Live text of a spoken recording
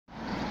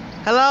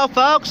Hello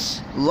folks,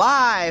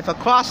 live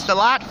across the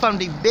lot from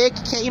the big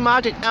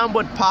Kmart at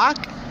Elmwood Park.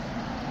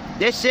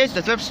 This is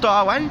the thrift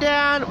store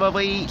rundown where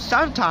we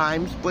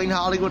sometimes bring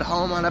Hollywood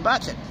home on a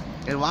budget.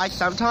 And why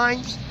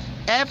sometimes?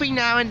 Every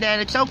now and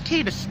then it's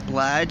okay to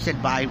splurge and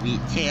buy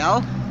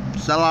retail,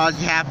 so long as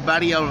you have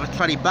money over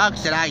 20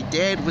 bucks, and I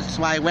did, which is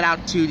why I went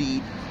out to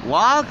the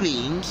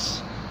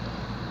Walgreens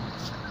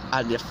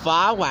on the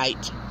far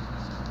right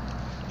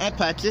and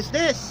purchased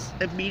this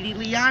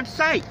immediately on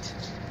site.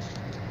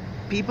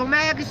 People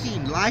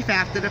Magazine, Life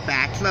After the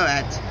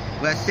Bachelorette,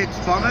 where 6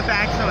 former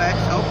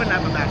bachelorettes open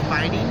up about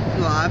finding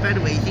love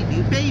and raising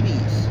new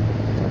babies.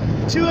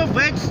 2 of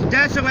which,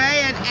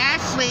 Desiree and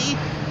Ashley,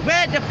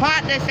 were the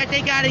partners that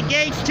they got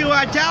engaged to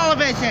on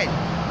television.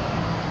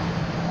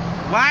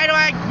 Why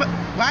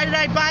did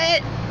I buy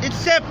it? It's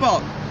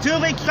simple. 2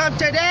 weeks from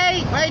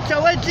today,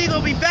 Rachel Lindsay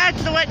will be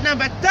bachelorette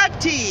number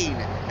 13.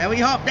 And we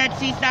hope that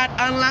she's not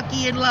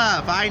unlucky in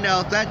love. I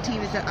know, 13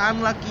 is an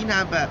unlucky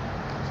number.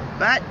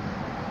 But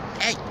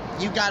hey,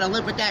 you gotta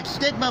live with that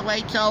stigma,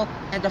 Rachel,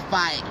 and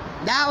defy it.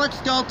 Now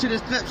let's go to the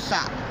thrift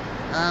shop.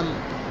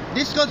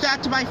 This goes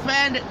out to my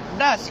friend,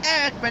 thus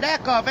Eric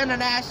Bedeco of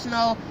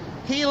International.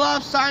 He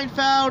loves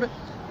Seinfeld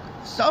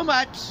so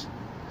much.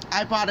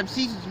 I bought him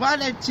seasons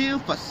 1 and 2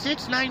 for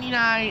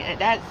 $6.99, and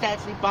that's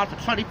actually bought for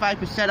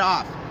 25%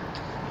 off.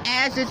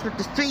 As is with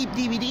the 3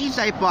 DVDs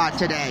I bought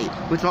today,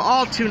 which were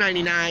all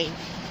 $2.99,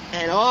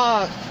 and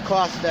all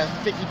cost the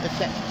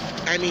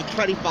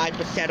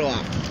 25%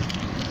 off.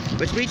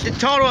 Which means the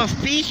total of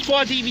these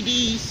 4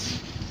 DVDs,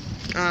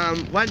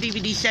 1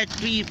 DVD set,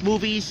 3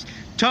 movies,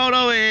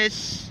 total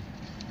is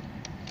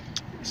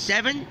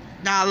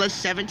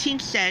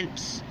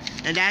 $7.17,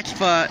 and that's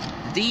for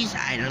these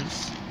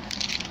items.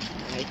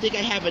 I think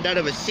I have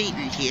another receipt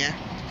in here.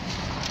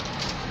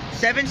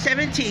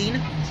 $7.17.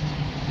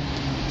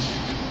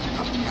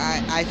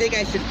 I think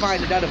I should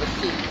find another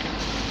receipt.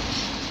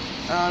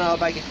 I don't know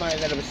if I can find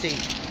another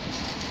receipt.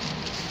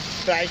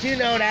 But I do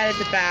know that it's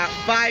about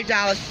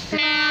 $5.60.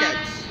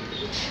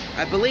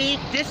 I believe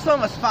this one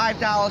was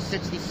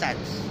 $5.60.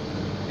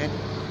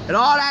 And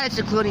all that is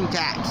including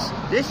tax.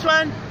 This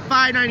one,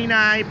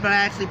 $5.99, but I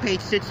actually paid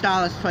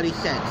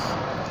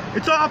 $6.20.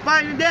 It's all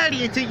fine and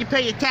dandy until you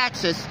pay your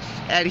taxes.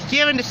 And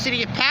here in the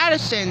city of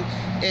Patterson,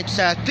 it's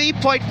a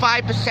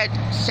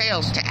 3.5%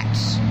 sales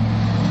tax.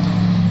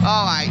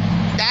 Alright,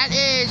 that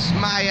is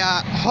my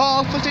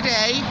haul for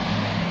today.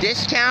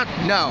 Discount?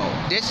 No.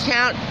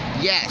 Discount?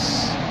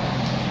 Yes.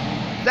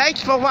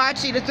 Thanks for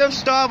watching the thrift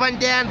store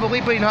rundown where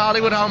we bring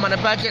Hollywood home on a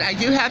budget. I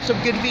do have some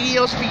good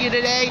videos for you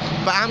today,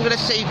 but I'm going to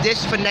save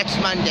this for next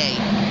Monday.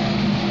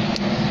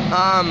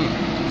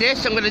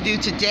 This I'm going to do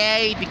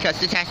today because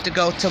this has to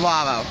go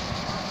tomorrow.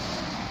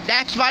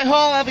 That's my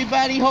haul,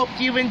 everybody. Hope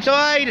you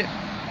enjoyed,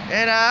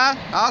 and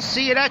I'll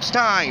see you next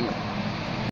time.